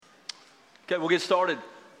Okay, we'll get started.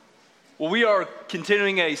 Well, we are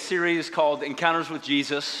continuing a series called Encounters with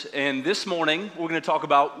Jesus, and this morning we're going to talk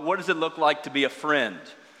about what does it look like to be a friend.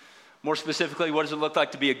 More specifically, what does it look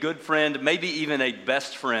like to be a good friend, maybe even a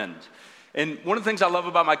best friend. And one of the things I love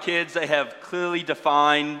about my kids, they have clearly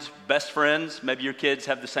defined best friends. Maybe your kids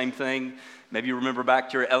have the same thing. Maybe you remember back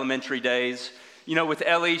to your elementary days. You know, with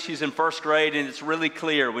Ellie, she's in first grade, and it's really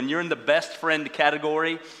clear. When you're in the best friend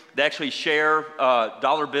category, they actually share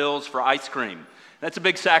dollar bills for ice cream. That's a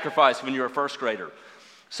big sacrifice when you're a first grader.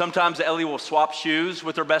 Sometimes Ellie will swap shoes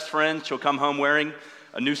with her best friend. She'll come home wearing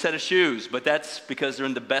a new set of shoes, but that's because they're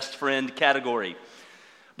in the best friend category.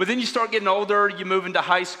 But then you start getting older, you move into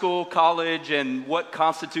high school, college, and what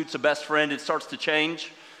constitutes a best friend, it starts to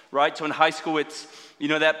change, right? So in high school, it's, you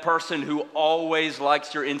know, that person who always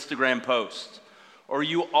likes your Instagram post, or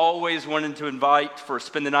you always wanted to invite for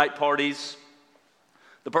spend the night parties,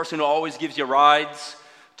 the person who always gives you rides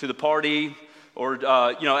to the party, or,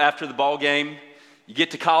 after the ball game. You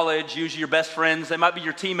get to college, usually your best friends, they might be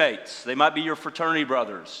your teammates, they might be your fraternity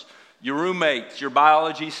brothers, your roommates, your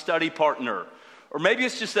biology study partner, or maybe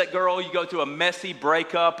it's just that girl, you go through a messy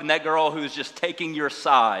breakup, and that girl who's just taking your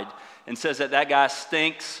side and says that guy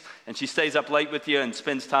stinks, and she stays up late with you and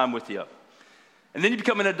spends time with you. And then you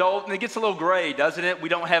become an adult, and it gets a little gray, doesn't it? We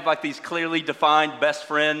don't have like these clearly defined best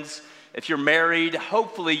friends. If you're married,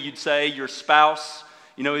 hopefully you'd say your spouse,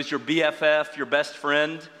 is your BFF, your best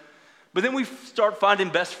friend. But then we start finding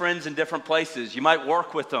best friends in different places. You might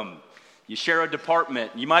work with them. You share a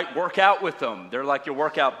department. You might work out with them. They're like your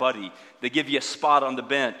workout buddy. They give you a spot on the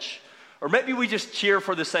bench. Or maybe we just cheer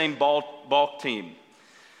for the same ball team.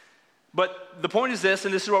 But the point is this,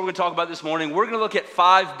 and this is what we're going to talk about this morning. We're going to look at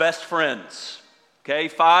 5 best friends. Okay,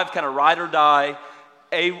 5 kind of ride or die,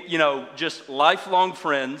 just lifelong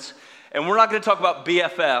friends. And we're not going to talk about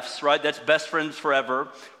BFFs, right? That's best friends forever.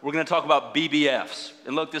 We're going to talk about BBFs.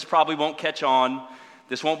 And look, this probably won't catch on.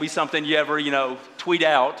 This won't be something you ever, tweet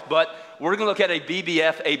out. But we're going to look at a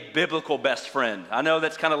BBF, a biblical best friend. I know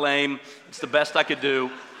that's kind of lame. It's the best I could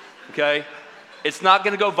do, okay? It's not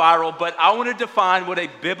going to go viral, but I want to define what a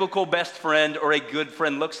biblical best friend or a good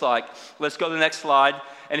friend looks like. Let's go to the next slide.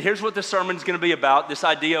 And here's what the sermon's going to be about, this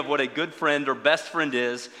idea of what a good friend or best friend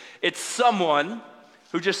is. It's someone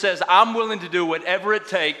who just says, I'm willing to do whatever it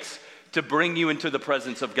takes to bring you into the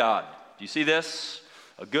presence of God. Do you see this?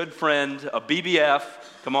 A good friend, a BBF,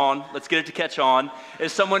 come on, let's get it to catch on,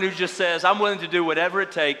 is someone who just says, I'm willing to do whatever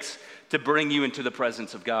it takes to bring you into the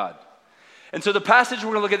presence of God. And so the passage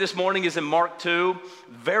we're going to look at this morning is in Mark 2,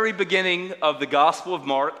 very beginning of the Gospel of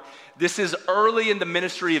Mark. This is early in the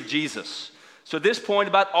ministry of Jesus. So at this point,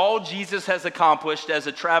 about all Jesus has accomplished as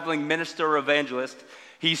a traveling minister or evangelist,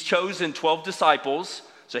 he's chosen 12 disciples,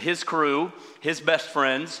 so his crew, his best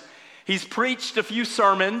friends. He's preached a few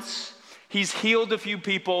sermons. He's healed a few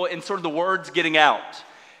people, and sort of the word's getting out.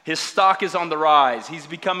 His stock is on the rise. He's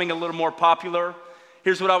becoming a little more popular.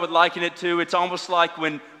 Here's what I would liken it to. It's almost like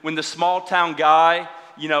when the small town guy,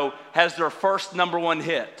 has their first number 1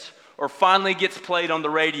 hit or finally gets played on the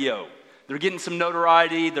radio. They're getting some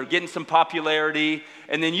notoriety. They're getting some popularity.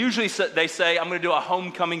 And then usually they say, I'm going to do a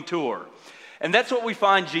homecoming tour. And that's what we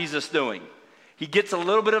find Jesus doing. He gets a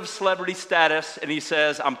little bit of celebrity status, and he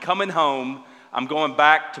says, I'm coming home. I'm going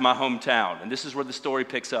back to my hometown. And this is where the story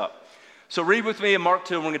picks up. So read with me in Mark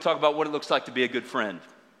 2, and we're going to talk about what it looks like to be a good friend.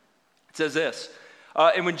 It says this,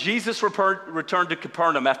 and when Jesus returned to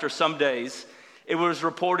Capernaum after some days, it was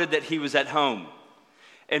reported that he was at home.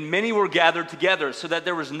 And many were gathered together so that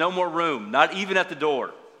there was no more room, not even at the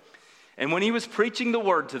door. And when he was preaching the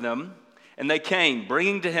word to them, and they came,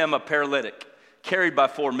 bringing to him a paralytic, carried by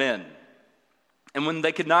 4 men. And when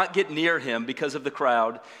they could not get near him because of the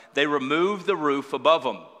crowd, they removed the roof above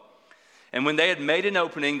him. And when they had made an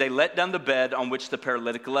opening, they let down the bed on which the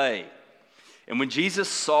paralytic lay. And when Jesus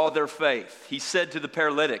saw their faith, he said to the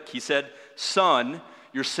paralytic, he said, Son,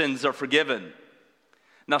 your sins are forgiven.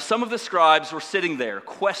 Now some of the scribes were sitting there,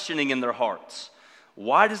 questioning in their hearts,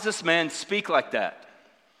 why does this man speak like that?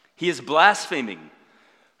 He is blaspheming.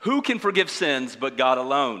 Who can forgive sins but God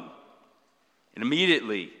alone? And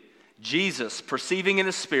immediately, Jesus, perceiving in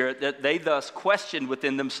his spirit that they thus questioned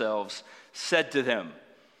within themselves, said to them,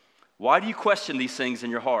 why do you question these things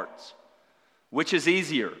in your hearts? Which is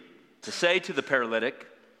easier, to say to the paralytic,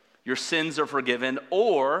 your sins are forgiven,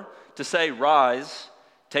 or to say, rise,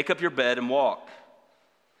 take up your bed and walk?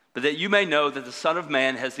 But that you may know that the Son of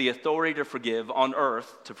Man has the authority to forgive on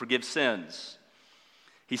earth, to forgive sins.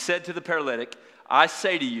 He said to the paralytic, I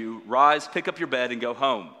say to you, rise, pick up your bed and go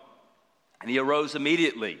home. And he arose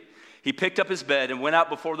immediately. He picked up his bed and went out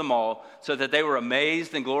before them all, so that they were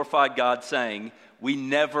amazed and glorified God, saying, "We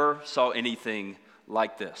never saw anything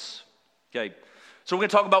like this." Okay, so we're going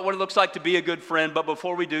to talk about what it looks like to be a good friend, but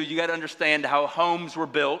before we do, you got to understand how homes were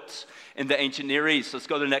built in the ancient Near East. Let's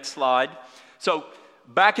go to the next slide. So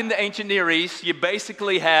back in the ancient Near East, you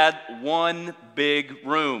basically had one big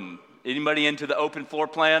room. Anybody into the open floor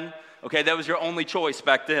plan? Okay, that was your only choice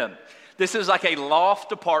back then. This is like a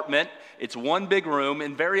loft apartment. It's one big room,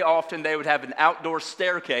 and very often they would have an outdoor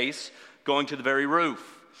staircase going to the very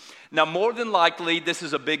roof. Now, more than likely, this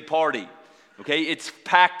is a big party. Okay, it's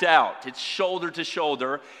packed out. It's shoulder to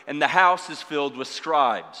shoulder, and the house is filled with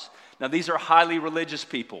scribes. Now, these are highly religious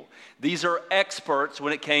people. These are experts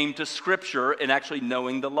when it came to Scripture and actually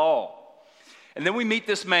knowing the law. And then we meet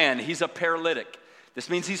this man. He's a paralytic. This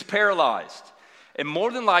means he's paralyzed. And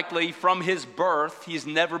more than likely, from his birth, he's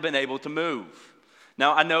never been able to move.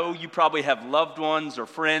 Now, I know you probably have loved ones or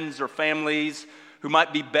friends or families who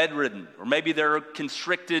might be bedridden, or maybe they're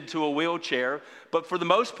constricted to a wheelchair, but for the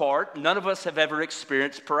most part, none of us have ever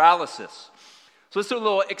experienced paralysis. So let's do a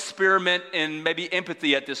little experiment in maybe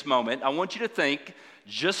empathy at this moment. I want you to think,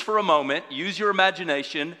 just for a moment, use your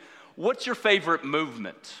imagination, what's your favorite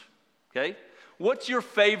movement? Okay? What's your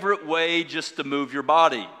favorite way just to move your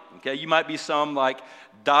body? Okay, you might be some like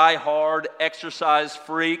die-hard exercise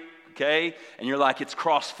freak, okay? And you're like, it's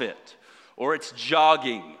CrossFit, or it's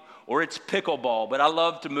jogging, or it's pickleball, but I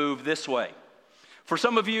love to move this way. For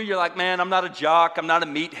some of you, you're like, man, I'm not a jock, I'm not a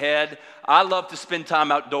meathead. I love to spend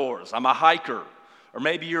time outdoors. I'm a hiker, or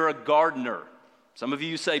maybe you're a gardener. Some of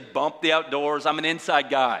you say, bump the outdoors. I'm an inside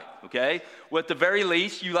guy, okay? Well, at the very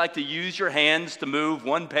least, you like to use your hands to move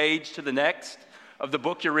one page to the next of the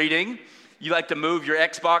book you're reading. You like to move your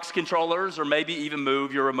Xbox controllers, or maybe even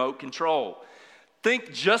move your remote control.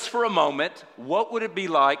 Think just for a moment, what would it be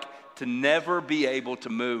like to never be able to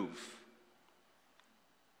move?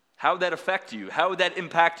 How would that affect you? How would that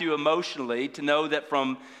impact you emotionally to know that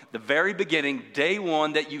from the very beginning, day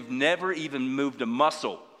one, that you've never even moved a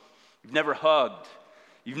muscle? You've never hugged.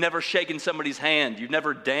 You've never shaken somebody's hand. You've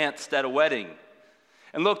never danced at a wedding.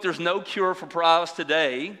 And look, there's no cure for paralysis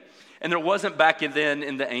today, and there wasn't back then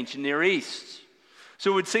in the ancient Near East.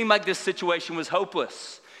 So it would seem like this situation was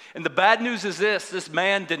hopeless. And the bad news is this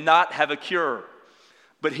man did not have a cure.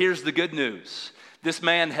 But here's the good news. This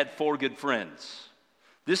man had 4 good friends.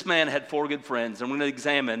 This man had 4 good friends, and we're going to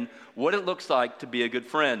examine what it looks like to be a good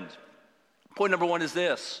friend. Point number 1 is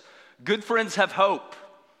this. Good friends have hope.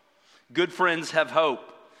 Good friends have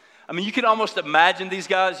hope. I mean, you can almost imagine these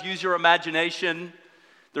guys. Use your imagination.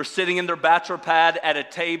 They're sitting in their bachelor pad at a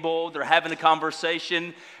table. They're having a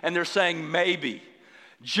conversation, and they're saying, maybe,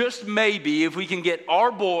 just maybe, if we can get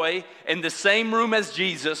our boy in the same room as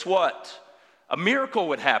Jesus, what? A miracle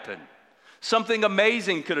would happen. Something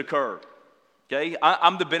amazing could occur. Okay,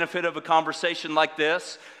 I'm the benefit of a conversation like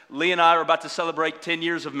this. Lee and I are about to celebrate 10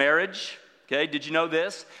 years of marriage. Okay, did you know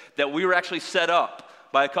this? That we were actually set up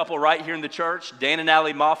by a couple right here in the church, Dan and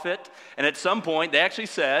Allie Moffitt. And at some point, they actually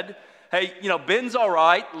said, hey, you know, Ben's all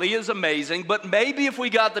right, Leah's amazing, but maybe if we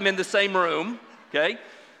got them in the same room, okay,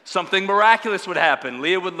 something miraculous would happen.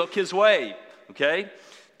 Leah would look his way, okay?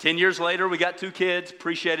 10 years later, we got 2 kids.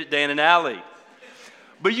 Appreciate it, Dan and Allie.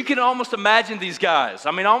 But you can almost imagine these guys.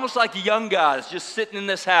 I mean, almost like young guys just sitting in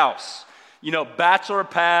this house, you know, bachelor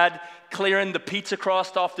pad, clearing the pizza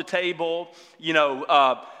crust off the table, you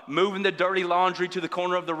know, moving the dirty laundry to the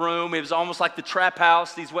corner of the room. It was almost like the trap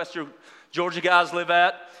house these Western Georgia guys live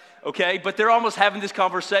at, okay? But they're almost having this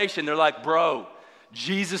conversation. They're like, bro,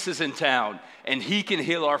 Jesus is in town, and he can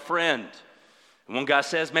heal our friend. And one guy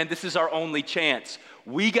says, man, this is our only chance.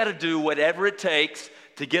 We got to do whatever it takes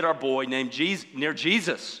to get our boy named near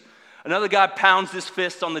Jesus. Another guy pounds his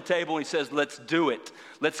fist on the table and he says, let's do it.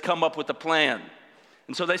 Let's come up with a plan.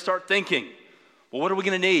 And so they start thinking, well, what are we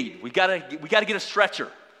going to need? We got to get a stretcher.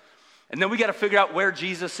 And then we got to figure out where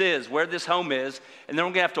Jesus is, where this home is. And then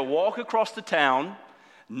we're going to have to walk across the town,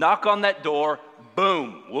 knock on that door,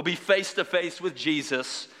 boom, we'll be face to face with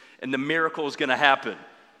Jesus, and the miracle is going to happen.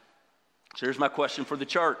 So here's my question for the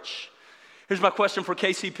church. Here's my question for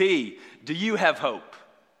KCP. Do you have hope?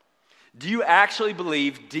 Do you actually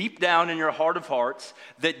believe deep down in your heart of hearts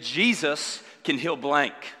that Jesus can heal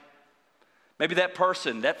blank? Maybe that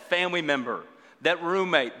person, that family member, that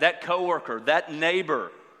roommate, that coworker, that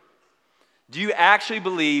neighbor. Do you actually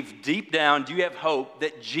believe deep down, do you have hope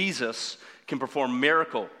that Jesus can perform a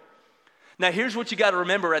miracle? Now here's what you got to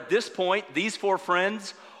remember. At this point, these 4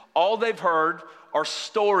 friends, all they've heard are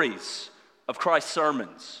stories of Christ's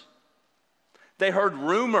sermons. They heard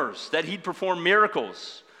rumors that he'd perform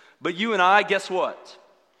miracles. But you and I, guess what?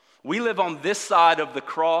 We live on this side of the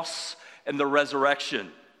cross and the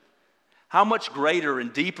resurrection. How much greater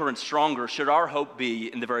and deeper and stronger should our hope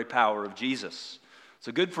be in the very power of Jesus?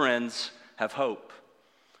 So good friends have hope.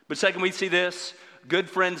 But second, we see this, good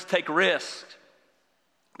friends take risk.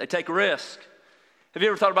 They take a risk. Have you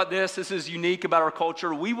ever thought about this? This is unique about our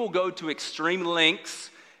culture. We will go to extreme lengths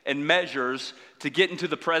and measures to get into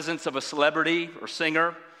the presence of a celebrity or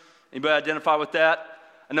singer. Anybody identify with that?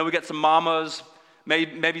 I know we got some mamas,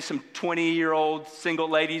 maybe some 20-year-old single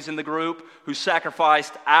ladies in the group who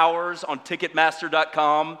sacrificed hours on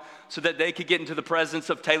Ticketmaster.com so that they could get into the presence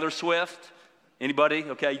of Taylor Swift. Anybody?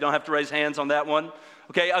 Okay, you don't have to raise hands on that one.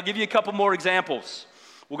 Okay, I'll give you a couple more examples.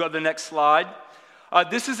 We'll go to the next slide.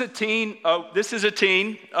 This is a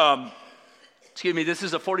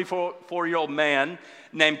 44-year-old man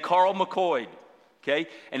named Carl McCoy, okay?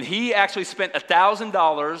 And he actually spent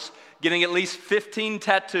 $1,000 getting at least 15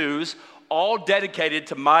 tattoos, all dedicated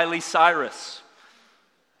to Miley Cyrus.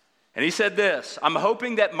 And he said this, I'm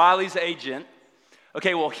hoping that Miley's agent,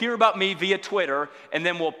 will hear about me via Twitter, and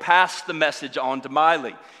then we'll pass the message on to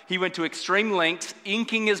Miley. He went to extreme lengths,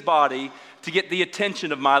 inking his body to get the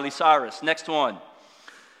attention of Miley Cyrus. Next one.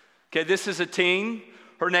 Okay, this is a teen.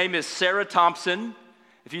 Her name is Sarah Thompson.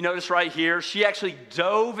 If you notice right here, she actually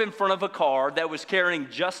dove in front of a car that was carrying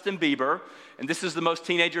Justin Bieber, and this is the most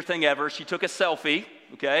teenager thing ever. She took a selfie,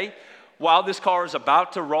 while this car is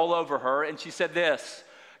about to roll over her, and she said this,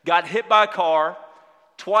 got hit by a car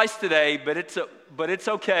twice today, but it's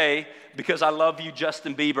okay because I love you,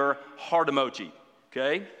 Justin Bieber, heart emoji,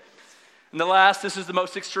 okay? And the last, this is the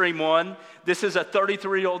most extreme one. This is a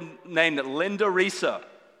 33-year-old named Linda Risa.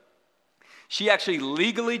 She actually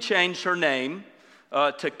legally changed her name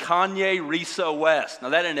to Kanye Risa West. Now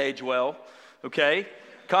that didn't age well, okay?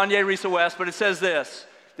 Kanye Risa West, but it says this.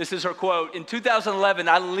 This is her quote. In 2011,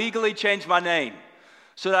 I legally changed my name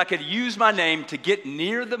so that I could use my name to get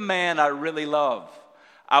near the man I really love.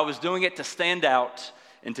 I was doing it to stand out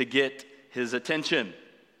and to get his attention.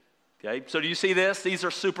 Okay, so do you see this? These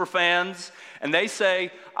are super fans, and they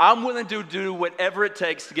say, I'm willing to do whatever it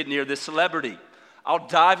takes to get near this celebrity. I'll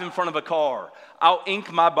dive in front of a car. I'll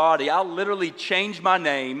ink my body. I'll literally change my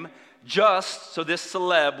name just so this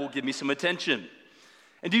celeb will give me some attention.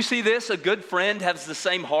 And do you see this? A good friend has the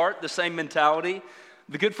same heart, the same mentality.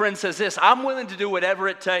 The good friend says this, I'm willing to do whatever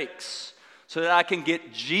it takes so that I can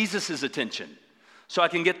get Jesus' attention, so I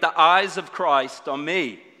can get the eyes of Christ on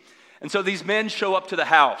me. And so these men show up to the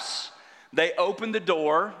house. They open the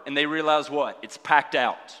door and they realize what? It's packed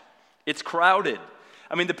out. It's crowded.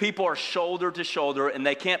 I mean, the people are shoulder to shoulder and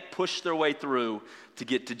they can't push their way through to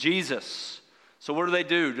get to Jesus. So what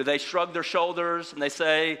do? Do they shrug their shoulders and they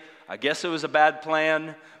say, I guess it was a bad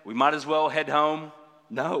plan. We might as well head home?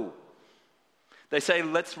 No. They say,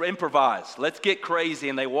 let's improvise. Let's get crazy.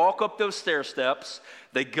 And they walk up those stair steps.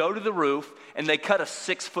 They go to the roof and they cut a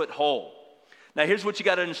 6-foot hole. Now, here's what you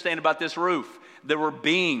got to understand about this roof. There were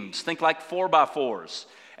beams, think like 4x4s.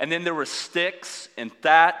 And then there were sticks and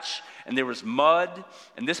thatch, and there was mud.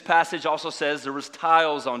 And this passage also says there was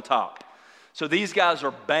tiles on top. So these guys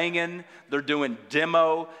are banging, they're doing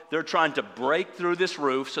demo, they're trying to break through this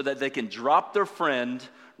roof so that they can drop their friend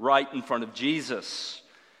right in front of Jesus.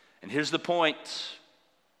 And here's the point,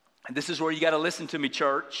 and this is where you got to listen to me,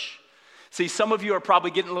 church. See, some of you are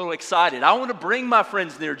probably getting a little excited. I want to bring my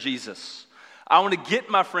friends near Jesus. I want to get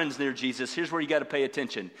my friends near Jesus. Here's where you got to pay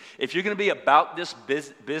attention. If you're going to be about this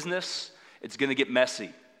business, it's going to get messy.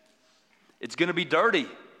 It's going to be dirty.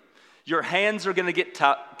 Your hands are going to get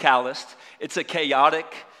calloused. It's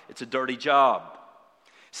a dirty job.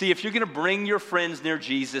 See, if you're going to bring your friends near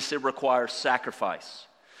Jesus, it requires sacrifice.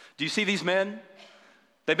 Do you see these men?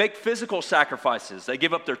 They make physical sacrifices. They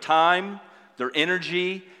give up their time, their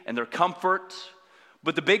energy, and their comfort.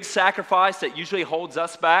 But the big sacrifice that usually holds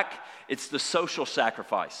us back, it's the social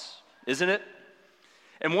sacrifice, isn't it?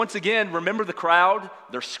 And once again, remember the crowd?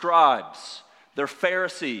 They're scribes. They're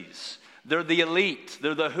Pharisees. They're the elite.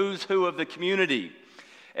 They're the who's who of the community.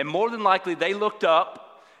 And more than likely, they looked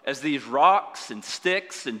up as these rocks and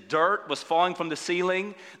sticks and dirt was falling from the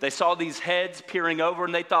ceiling. They saw these heads peering over,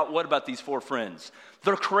 and they thought, what about these 4 friends?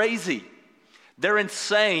 They're crazy. They're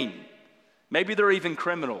insane. Maybe they're even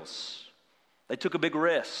criminals. They took a big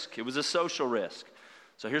risk. It was a social risk.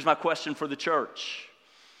 So here's my question for the church.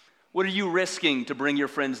 What are you risking to bring your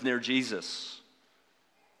friends near Jesus?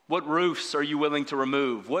 What roofs are you willing to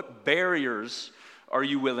remove? What barriers are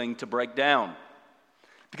you willing to break down?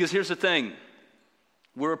 Because here's the thing.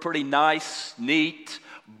 We're a pretty nice, neat,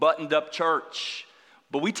 buttoned-up church,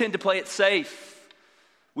 but we tend to play it safe.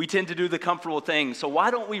 We tend to do the comfortable things. So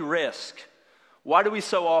why don't we risk? Why do we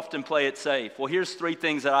so often play it safe? Well, here's three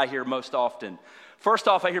things that I hear most often. First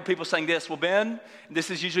off, I hear people saying this, well, Ben,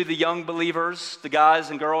 this is usually the young believers, the guys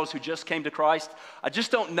and girls who just came to Christ. I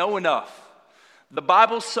just don't know enough. The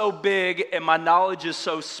Bible's so big and my knowledge is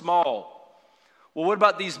so small. Well, what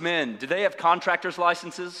about these men? Do they have contractor's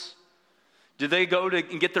licenses? Do they go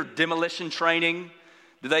and get their demolition training?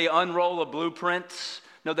 Do they unroll a blueprint?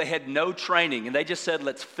 No, they had no training, and they just said,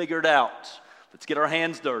 let's figure it out. Let's get our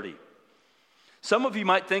hands dirty. Some of you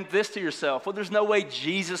might think this to yourself, well, there's no way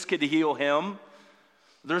Jesus could heal him.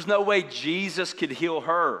 There's no way Jesus could heal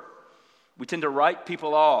her. We tend to write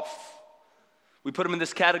people off. We put them in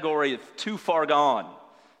this category of too far gone,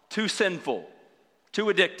 too sinful, too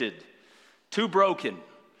addicted, too broken,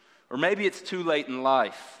 or maybe it's too late in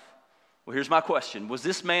life. Well, here's my question. Was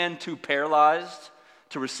this man too paralyzed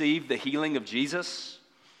to receive the healing of Jesus?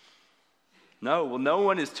 No. Well, no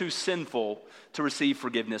one is too sinful to receive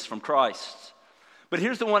forgiveness from Christ. But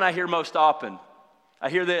here's the one I hear most often. I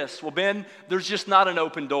hear this, well, Ben, there's just not an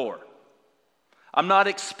open door. I'm not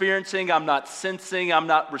experiencing, I'm not sensing, I'm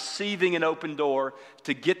not receiving an open door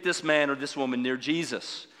to get this man or this woman near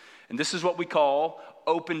Jesus. And this is what we call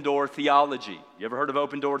open door theology. You ever heard of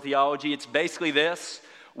open door theology? It's basically this.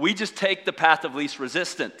 We just take the path of least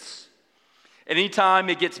resistance. Anytime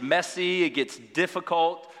it gets messy, it gets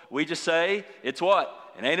difficult, we just say, it's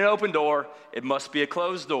what? It ain't an open door, it must be a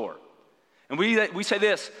closed door. And we say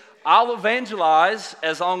this, I'll evangelize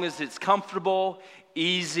as long as it's comfortable,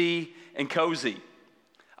 easy, and cozy.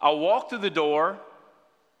 I'll walk through the door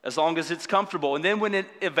as long as it's comfortable. And then when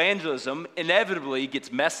evangelism inevitably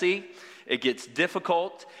gets messy, it gets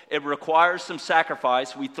difficult, it requires some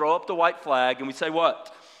sacrifice, we throw up the white flag and we say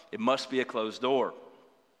what? It must be a closed door.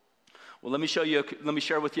 Well, let me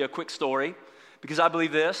share with you a quick story. Because I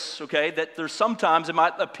believe this, okay, that there's sometimes it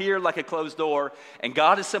might appear like a closed door, and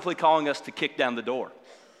God is simply calling us to kick down the door.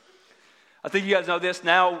 I think you guys know this.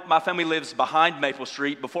 Now my family lives behind Maple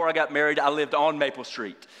Street. Before I got married, I lived on Maple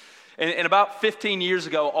Street. And about 15 years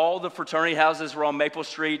ago, all the fraternity houses were on Maple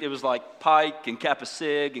Street. It was like Pike and Kappa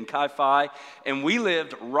Sig and Chi Phi. And we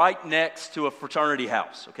lived right next to a fraternity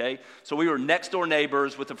house, okay? So we were next door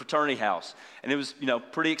neighbors with a fraternity house. And it was,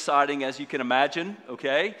 pretty exciting as you can imagine,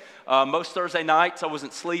 okay? Most Thursday nights, I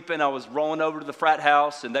wasn't sleeping. I was rolling over to the frat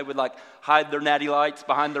house, and they would hide their natty lights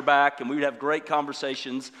behind their back, and we would have great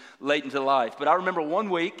conversations late into life. But I remember one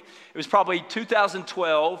week, it was probably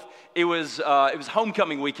 2012. It was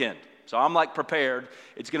homecoming weekend. So I'm prepared.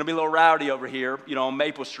 It's going to be a little rowdy over here, on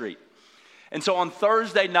Maple Street. And so on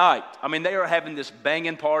Thursday night, they are having this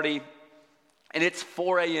banging party, and it's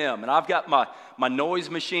 4 a.m. And I've got my noise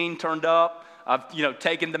machine turned up. I've,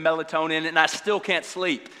 taken the melatonin, and I still can't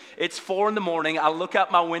sleep. It's 4 in the morning. I look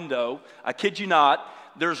out my window. I kid you not.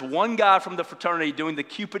 There's one guy from the fraternity doing the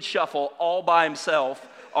Cupid shuffle all by himself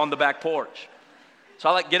on the back porch. So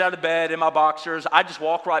I get out of bed in my boxers. I just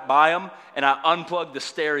walk right by him, and I unplug the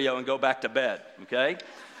stereo and go back to bed, okay?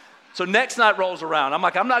 So next night rolls around. I'm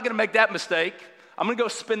I'm not going to make that mistake. I'm going to go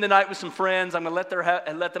spend the night with some friends. I'm going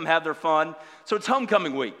to let them have their fun. So it's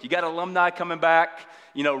homecoming week. You got alumni coming back,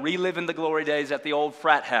 reliving the glory days at the old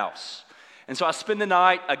frat house. And so I spend the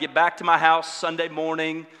night. I get back to my house Sunday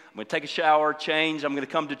morning. I'm going to take a shower, change. I'm going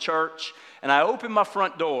to come to church. And I open my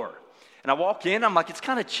front door. And I walk in. I'm it's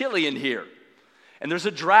kind of chilly in here. And there's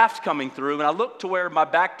a draft coming through, and I look to where my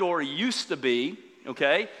back door used to be,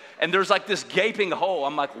 okay? And there's this gaping hole.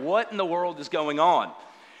 I'm what in the world is going on?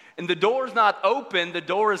 And the door's not open, the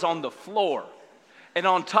door is on the floor. And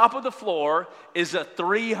on top of the floor is a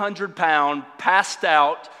 300-pound, passed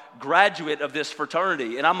out graduate of this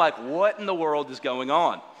fraternity. And I'm what in the world is going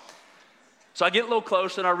on? So I get a little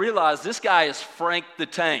closer and I realize this guy is Frank the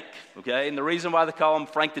Tank, okay? And the reason why they call him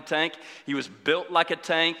Frank the Tank, he was built like a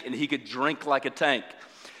tank and he could drink like a tank.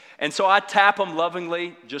 And so I tap him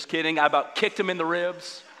lovingly, just kidding, I about kicked him in the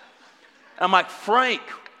ribs. And I'm Frank,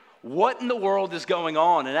 what in the world is going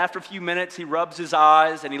on? And after a few minutes, he rubs his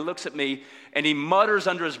eyes and he looks at me and he mutters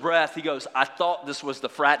under his breath, he goes, I thought this was the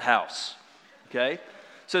frat house, okay?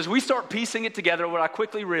 So as we start piecing it together, what I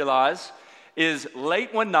quickly realize is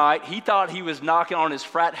late one night, he thought he was knocking on his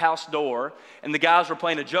frat house door, and the guys were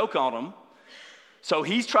playing a joke on him. So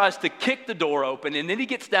he tries to kick the door open, and then he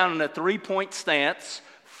gets down in a three-point stance,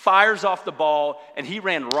 fires off the ball, and he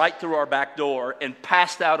ran right through our back door and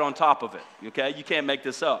passed out on top of it, okay? You can't make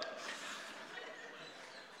this up.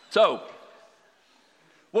 So,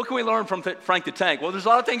 what can we learn from Frank the Tank? Well, there's a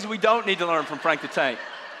lot of things we don't need to learn from Frank the Tank.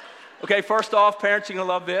 Okay, first off, parents, you're going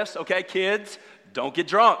to love this, okay? Kids, don't get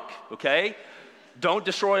drunk, okay? Don't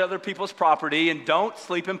destroy other people's property, and don't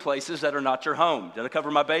sleep in places that are not your home. Did I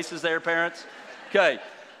cover my bases there, parents? Okay.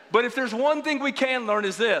 But if there's one thing we can learn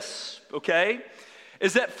is this, okay?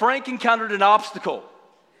 Is that Frank encountered an obstacle.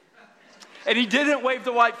 And he didn't wave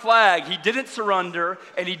the white flag. He didn't surrender,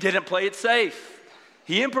 and he didn't play it safe.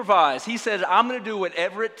 He improvised. He said, I'm going to do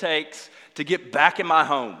whatever it takes to get back in my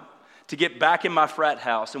home, to get back in my frat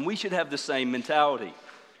house. And we should have the same mentality.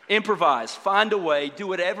 Improvise, find a way, do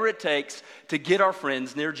whatever it takes to get our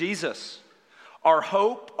friends near Jesus. Our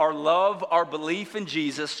hope, our love, our belief in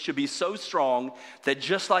Jesus should be so strong that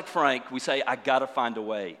just like Frank, we say, I got to find a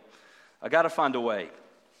way. I got to find a way.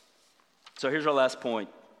 So here's our last point.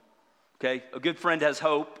 Okay, a good friend has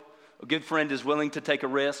hope. A good friend is willing to take a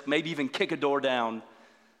risk, maybe even kick a door down.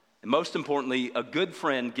 And most importantly, a good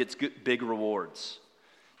friend gets big rewards.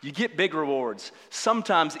 You get big rewards,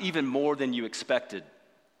 sometimes even more than you expected.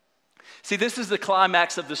 See, this is the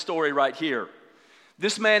climax of the story right here.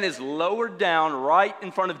 This man is lowered down right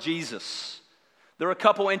in front of Jesus. They're a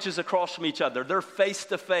couple inches across from each other. They're face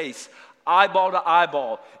to face, eyeball to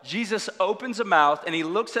eyeball. Jesus opens a mouth and he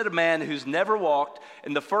looks at a man who's never walked,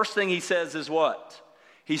 and the first thing he says is what?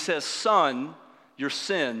 He says, "Son, your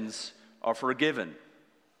sins are forgiven."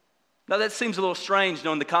 Now that seems a little strange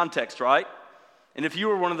knowing the context, right? And if you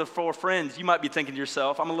were one of the four friends, you might be thinking to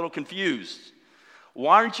yourself, I'm a little confused.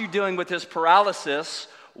 Why aren't you dealing with this paralysis?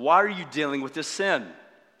 Why are you dealing with this sin?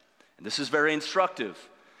 And this is very instructive.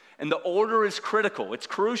 And the order is critical. It's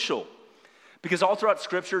crucial. Because all throughout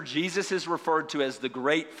Scripture, Jesus is referred to as the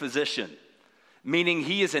great physician, meaning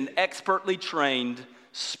he is an expertly trained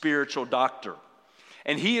spiritual doctor.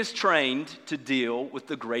 And he is trained to deal with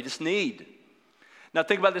the greatest need. Now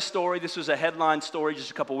think about this story. This was a headline story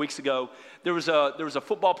just a couple weeks ago. There was a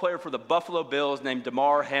football player for the Buffalo Bills named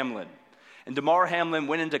Damar Hamlin. And Damar Hamlin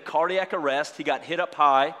went into cardiac arrest. He got hit up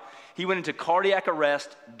high. He went into cardiac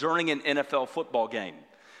arrest during an NFL football game.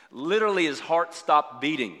 Literally, his heart stopped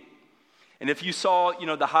beating. And if you saw,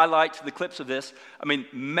 the highlights, the clips of this,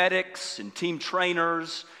 medics and team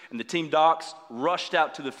trainers and the team docs rushed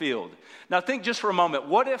out to the field. Now think just for a moment,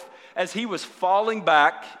 what if as he was falling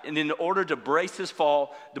back and in order to brace his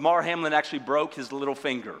fall, Damar Hamlin actually broke his little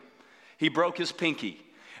finger. He broke his pinky.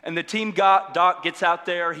 And the team doc gets out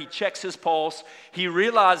there, he checks his pulse, he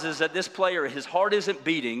realizes that this player, his heart isn't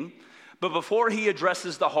beating, but before he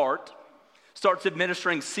addresses the heart, starts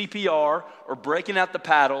administering CPR or breaking out the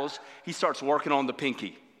paddles, he starts working on the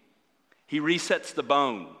pinky. He resets the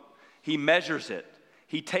bone, he measures it,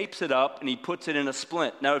 he tapes it up, and he puts it in a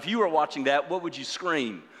splint. Now, if you were watching that, what would you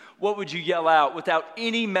scream? What would you yell out without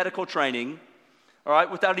any medical training? All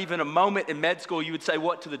right, without even a moment in med school, you would say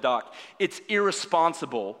what to the doc? It's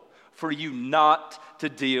irresponsible for you not to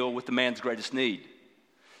deal with the man's greatest need.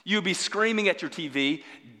 You'd be screaming at your TV,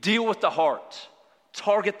 deal with the heart,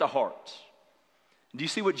 target the heart. Do you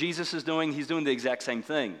see what Jesus is doing? He's doing the exact same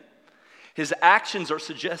thing. His actions are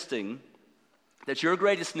suggesting that your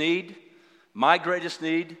greatest need, my greatest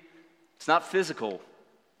need, it's not physical,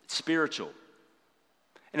 it's spiritual.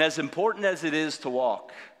 And as important as it is to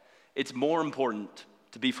walk, it's more important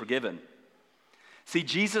to be forgiven. See,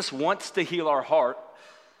 Jesus wants to heal our heart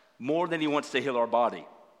more than he wants to heal our body.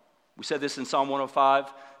 We said this in Psalm 105.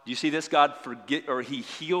 Do you see this? God he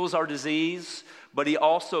heals our disease, but he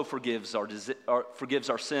also forgives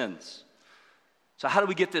our sins. So how do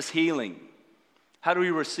we get this healing? How do we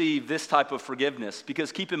receive this type of forgiveness?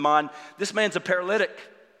 Because keep in mind, this man's a paralytic.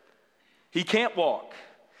 He can't walk.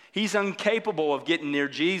 He's incapable of getting near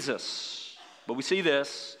Jesus. But we see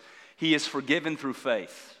this. He is forgiven through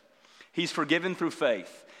faith. He's forgiven through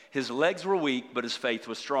faith. His legs were weak, but his faith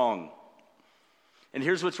was strong. And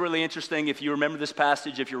here's what's really interesting. If you remember this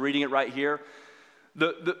passage, if you're reading it right here,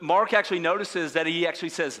 Mark actually notices that he actually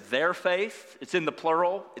says their faith. It's in the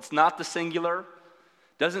plural. It's not the singular. It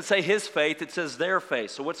doesn't say his faith. It says their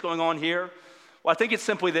faith. So what's going on here? Well, I think it's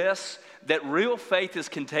simply this, that real faith is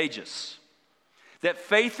contagious. That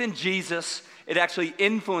faith in Jesus, it actually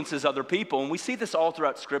influences other people. And we see this all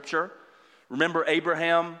throughout Scripture. Remember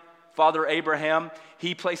Abraham, Father Abraham,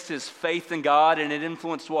 he placed his faith in God, and it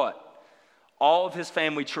influenced what? All of his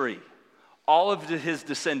family tree, all of his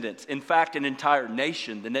descendants. In fact, an entire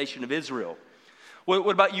nation, the nation of Israel.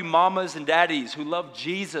 What about you mamas and daddies who love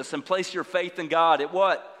Jesus and place your faith in God? It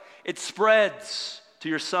what? It spreads to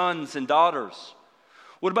your sons and daughters.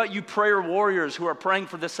 What about you prayer warriors who are praying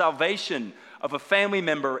for the salvation of a family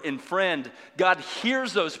member and friend? God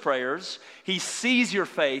hears those prayers. He sees your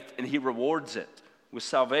faith and he rewards it with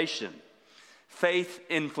salvation. Faith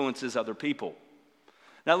influences other people.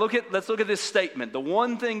 Now let's look at this statement. The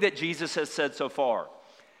one thing that Jesus has said so far.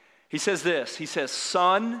 He says this. He says,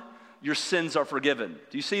 "Son, your sins are forgiven."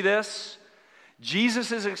 Do you see this?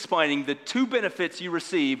 Jesus is explaining the two benefits you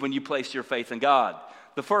receive when you place your faith in God.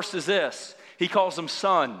 The first is this. He calls him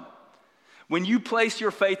son. When you place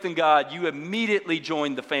your faith in God, you immediately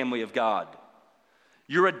join the family of God.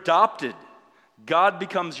 You're adopted. God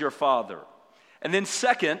becomes your father. And then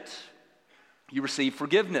second, you receive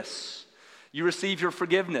forgiveness. You receive your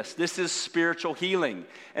forgiveness. This is spiritual healing.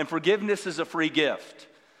 And forgiveness is a free gift.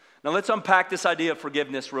 Now let's unpack this idea of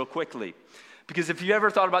forgiveness real quickly. Because if you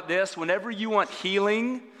ever thought about this, whenever you want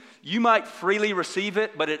healing, you might freely receive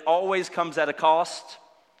it, but it always comes at a cost.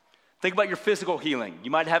 Think about your physical healing.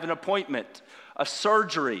 You might have an appointment, a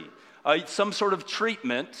surgery, some sort of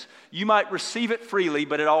treatment. You might receive it freely,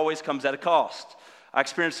 but it always comes at a cost. I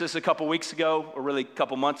experienced this a couple weeks ago, or really a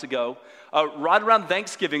couple months ago. Right around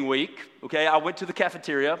Thanksgiving week, okay, I went to the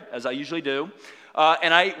cafeteria, as I usually do,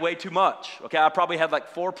 and I ate way too much. Okay, I probably had like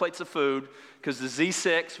 4 plates of food because the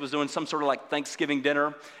Z6 was doing some sort of like Thanksgiving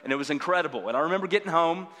dinner, and it was incredible. And I remember getting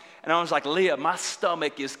home, and I was like, Leah, my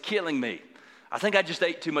stomach is killing me. I think I just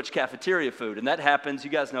ate too much cafeteria food, and that happens. You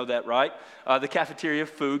guys know that, right? The cafeteria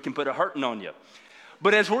food can put a hurting on you.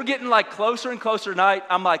 But as we're getting like closer and closer tonight,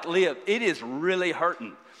 I'm like, Leah, it is really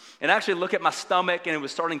hurting. And I actually look at my stomach, and it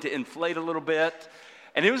was starting to inflate a little bit.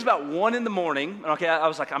 And it was about 1 a.m. Okay, I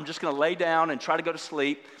was like, I'm just going to lay down and try to go to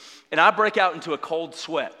sleep. And I break out into a cold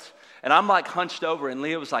sweat. And I'm like hunched over, and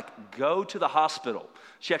Leah was like, go to the hospital.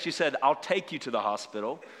 She actually said, I'll take you to the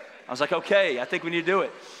hospital. I was like, okay, I think we need to do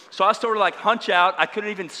it. So I started like hunch out. I couldn't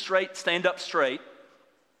even stand up straight.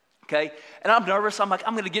 Okay, and I'm nervous. I'm like,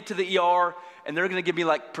 I'm going to get to the ER, and they're going to give me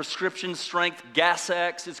like prescription strength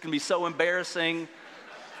Gas-X. It's going to be so embarrassing.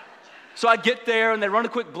 So I get there, and they run a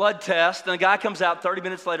quick blood test, and the guy comes out 30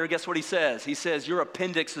 minutes later. Guess what he says? He says, your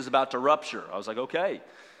appendix is about to rupture. I was like, okay,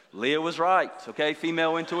 Leah was right. Okay,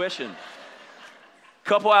 female intuition.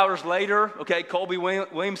 Couple hours later, okay, Colby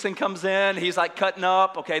Williamson comes in. He's like cutting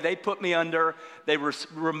up. Okay, they put me under. They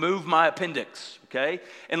remove my appendix. Okay,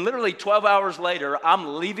 and literally 12 hours later,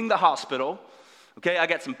 I'm leaving the hospital. Okay, I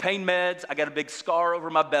got some pain meds. I got a big scar over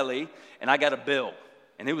my belly, and I got a bill.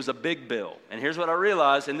 And it was a big bill. And here's what I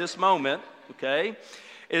realized in this moment, okay,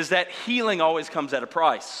 is that healing always comes at a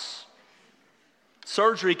price.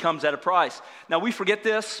 Surgery comes at a price. Now, we forget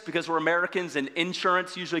this because we're Americans and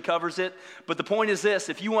insurance usually covers it. But the point is this,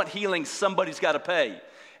 if you want healing, somebody's got to pay.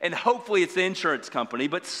 And hopefully it's the insurance company,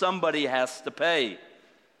 but somebody has to pay.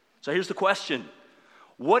 So here's the question.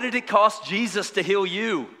 What did it cost Jesus to heal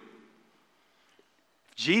you?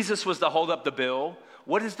 If Jesus was to hold up the bill,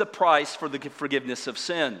 what is the price for the forgiveness of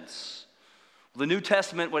sins? The New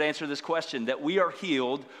Testament would answer this question, that we are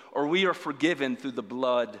healed or we are forgiven through the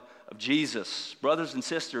blood of Jesus. Brothers and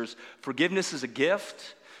sisters, forgiveness is a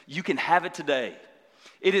gift. You can have it today.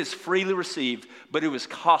 It is freely received, but it was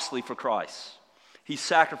costly for Christ. He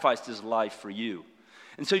sacrificed his life for you.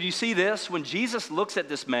 And so do you see this? When Jesus looks at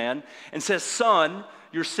this man and says, son,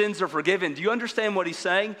 your sins are forgiven. Do you understand what he's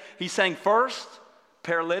saying? He's saying, first,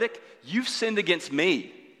 paralytic, you've sinned against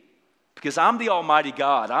me because I'm the Almighty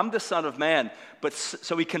God. I'm the Son of Man. But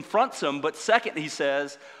so he confronts him. But second, he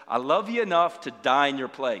says, I love you enough to die in your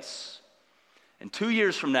place. And 2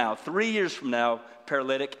 years from now, 3 years from now,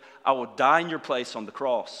 paralytic, I will die in your place on the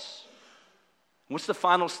cross. What's the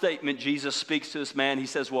final statement Jesus speaks to this man? He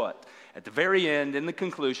says what? At the very end, in the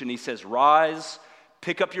conclusion, he says, rise,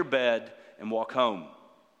 pick up your bed, and walk home.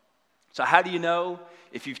 So how do you know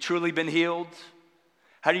if you've truly been healed?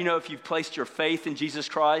 How do you know if you've placed your faith in Jesus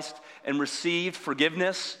Christ and received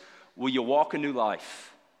forgiveness? Will you walk a new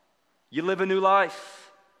life? You live a new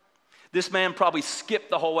life. This man probably skipped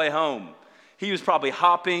the whole way home. He was probably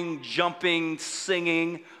hopping, jumping,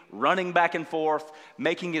 singing, running back and forth,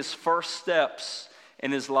 making his first steps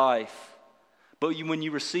in his life. But when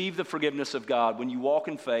you receive the forgiveness of God, when you walk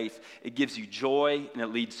in faith, it gives you joy and it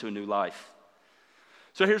leads to a new life.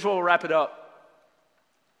 So here's where we'll wrap it up.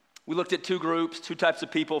 We looked at two groups, two types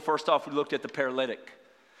of people. First off, we looked at the paralytic.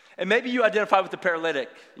 And maybe you identify with the paralytic.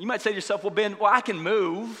 You might say to yourself, well, Ben, I can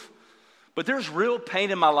move, but there's real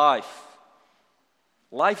pain in my life.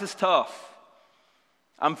 Life is tough.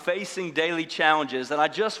 I'm facing daily challenges, and I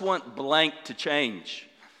just want blank to change.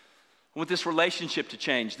 I want this relationship to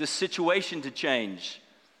change, this situation to change,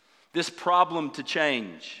 this problem to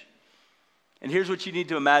change. And here's what you need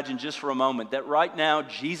to imagine just for a moment, that right now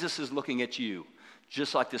Jesus is looking at you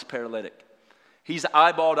just like this paralytic. He's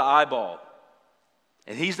eyeball to eyeball.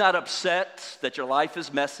 And he's not upset that your life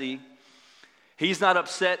is messy. He's not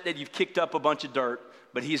upset that you've kicked up a bunch of dirt,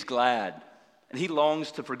 but he's glad. And he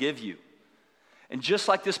longs to forgive you. And just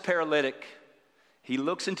like this paralytic, he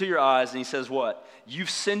looks into your eyes and he says what? You've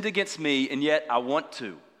sinned against me, and yet I want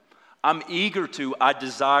to. I'm eager to. I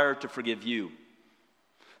desire to forgive you.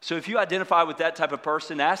 So if you identify with that type of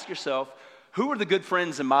person, ask yourself, Who are the good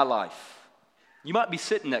friends in my life? You might be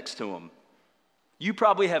sitting next to them. You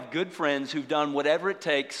probably have good friends who've done whatever it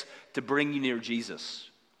takes to bring you near Jesus.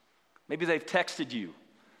 Maybe they've texted you.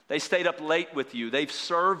 They stayed up late with you. They've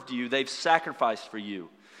served you. They've sacrificed for you.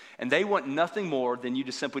 And they want nothing more than you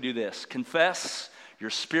to simply do this: confess your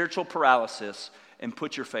spiritual paralysis and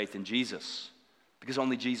put your faith in Jesus, because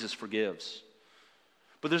only Jesus forgives.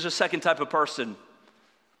 But there's a second type of person,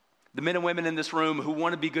 the men and women in this room who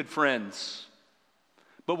want to be good friends.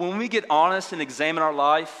 But when we get honest and examine our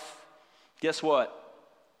life, guess what?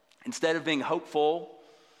 Instead of being hopeful,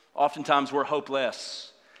 oftentimes we're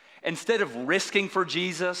hopeless. Instead of risking for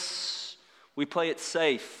Jesus, we play it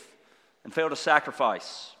safe and fail to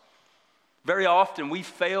sacrifice. Very often we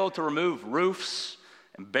fail to remove roofs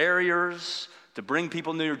and barriers to bring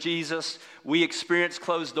people near Jesus. We experience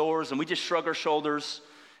closed doors and we just shrug our shoulders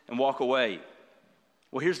and walk away.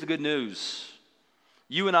 Well, here's the good news.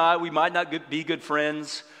 You and I, we might not be good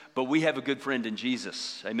friends, but we have a good friend in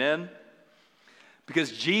Jesus. Amen?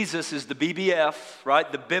 Because Jesus is the BBF,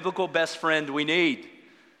 right? The biblical best friend we need.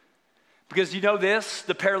 Because you know this,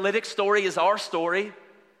 the paralytic story is our story.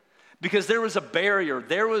 Because there was a barrier,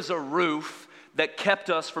 there was a roof that kept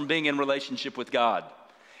us from being in relationship with God.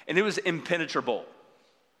 And it was impenetrable.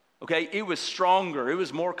 Okay, it was stronger, it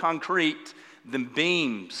was more concrete than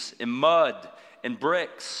beams and mud and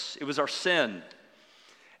bricks. It was our sin.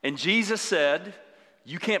 And Jesus said,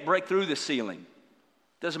 you can't break through the ceiling.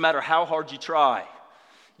 Doesn't matter how hard you try.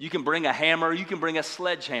 You can bring a hammer, you can bring a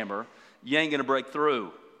sledgehammer, you ain't gonna break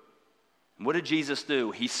through. And what did Jesus do?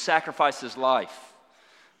 He sacrificed his life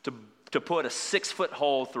to put a 6-foot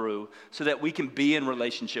hole through so that we can be in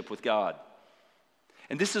relationship with God.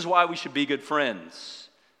 And this is why we should be good friends.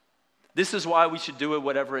 This is why we should do it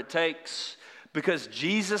whatever it takes. Because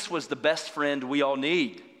Jesus was the best friend we all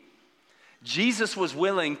need. Jesus was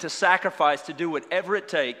willing to sacrifice, to do whatever it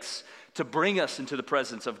takes to bring us into the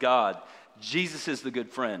presence of God. Jesus is the good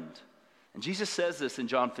friend. And Jesus says this in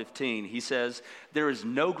John 15. He says, there is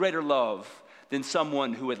no greater love than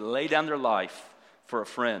someone who would lay down their life for a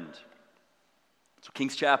friend. So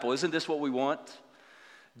King's Chapel, isn't this what we want?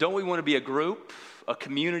 Don't we want to be a group, a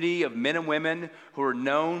community of men and women who are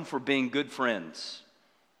known for being good friends?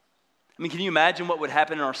 I mean, can you imagine what would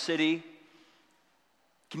happen in our city?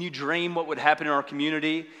 Can you dream what would happen in our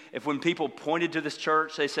community if when people pointed to this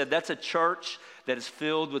church, they said, that's a church that is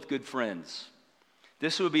filled with good friends?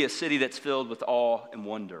 This would be a city that's filled with awe and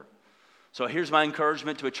wonder. So here's my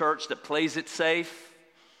encouragement to a church that plays it safe,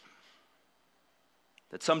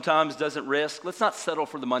 that sometimes doesn't risk. Let's not settle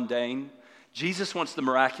for the mundane. Jesus wants the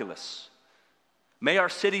miraculous. May our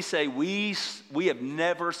city say, we have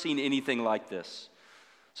never seen anything like this.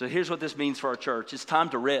 So here's what this means for our church. It's time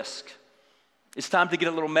to risk. It's time to get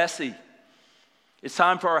a little messy. It's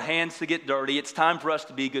time for our hands to get dirty. It's time for us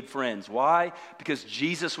to be good friends. Why? Because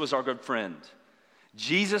Jesus was our good friend.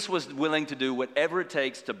 Jesus was willing to do whatever it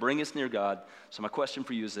takes to bring us near God. So my question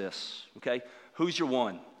for you is this, okay? Who's your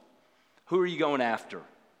one? Who are you going after?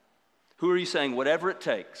 Who are you saying, whatever it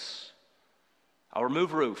takes, I'll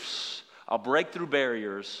remove roofs, I'll break through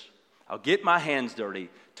barriers, I'll get my hands dirty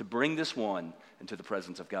to bring this one into the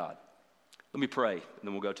presence of God. Let me pray, and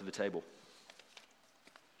then we'll go to the table.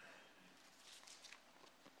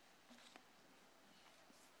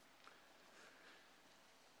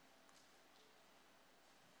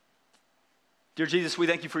 Dear Jesus, we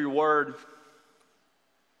thank you for your word.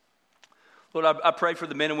 Lord, I pray for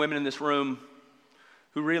the men and women in this room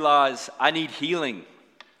who realize I need healing,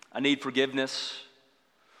 I need forgiveness.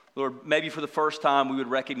 Lord, maybe for the first time we would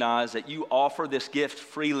recognize that you offer this gift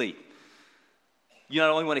freely. You not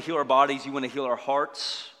only want to heal our bodies, you want to heal our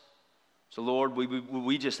hearts. So Lord,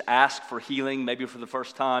 we just ask for healing maybe for the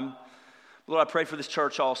first time. Lord, I pray for this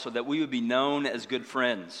church also that we would be known as good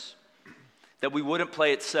friends, that we wouldn't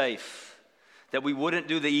play it safe, that we wouldn't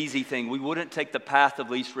do the easy thing, we wouldn't take the path of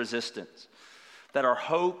least resistance, that our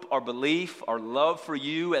hope, our belief, our love for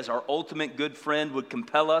you as our ultimate good friend would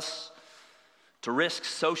compel us to risk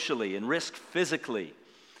socially and risk physically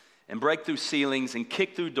and break through ceilings and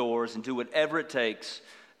kick through doors and do whatever it takes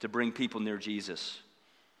to bring people near Jesus.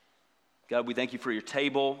 God, we thank you for your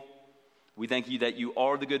table. We thank you that you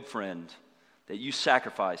are the good friend, that you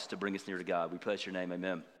sacrificed to bring us near to God. We bless your name,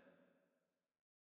 amen.